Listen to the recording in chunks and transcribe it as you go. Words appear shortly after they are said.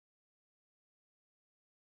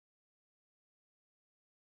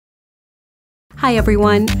Hi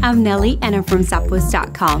everyone, I'm Nelly and I'm from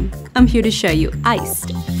Zappos.com. I'm here to show you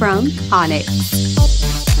Iced from Onex.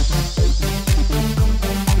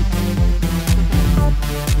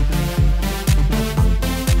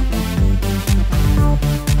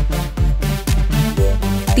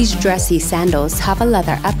 These dressy sandals have a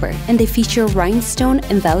leather upper and they feature rhinestone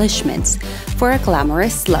embellishments for a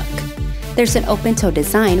glamorous look. There's an open-toe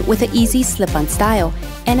design with an easy slip-on style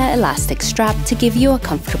and an elastic strap to give you a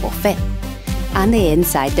comfortable fit. On the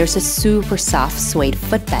inside, there's a super soft suede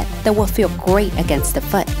footbed that will feel great against the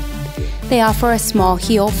foot. They offer a small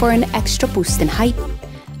heel for an extra boost in height.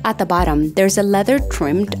 At the bottom, there's a leather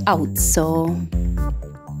trimmed outsole.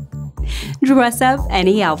 Dress up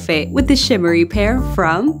any outfit with the shimmery pair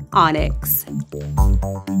from Onex.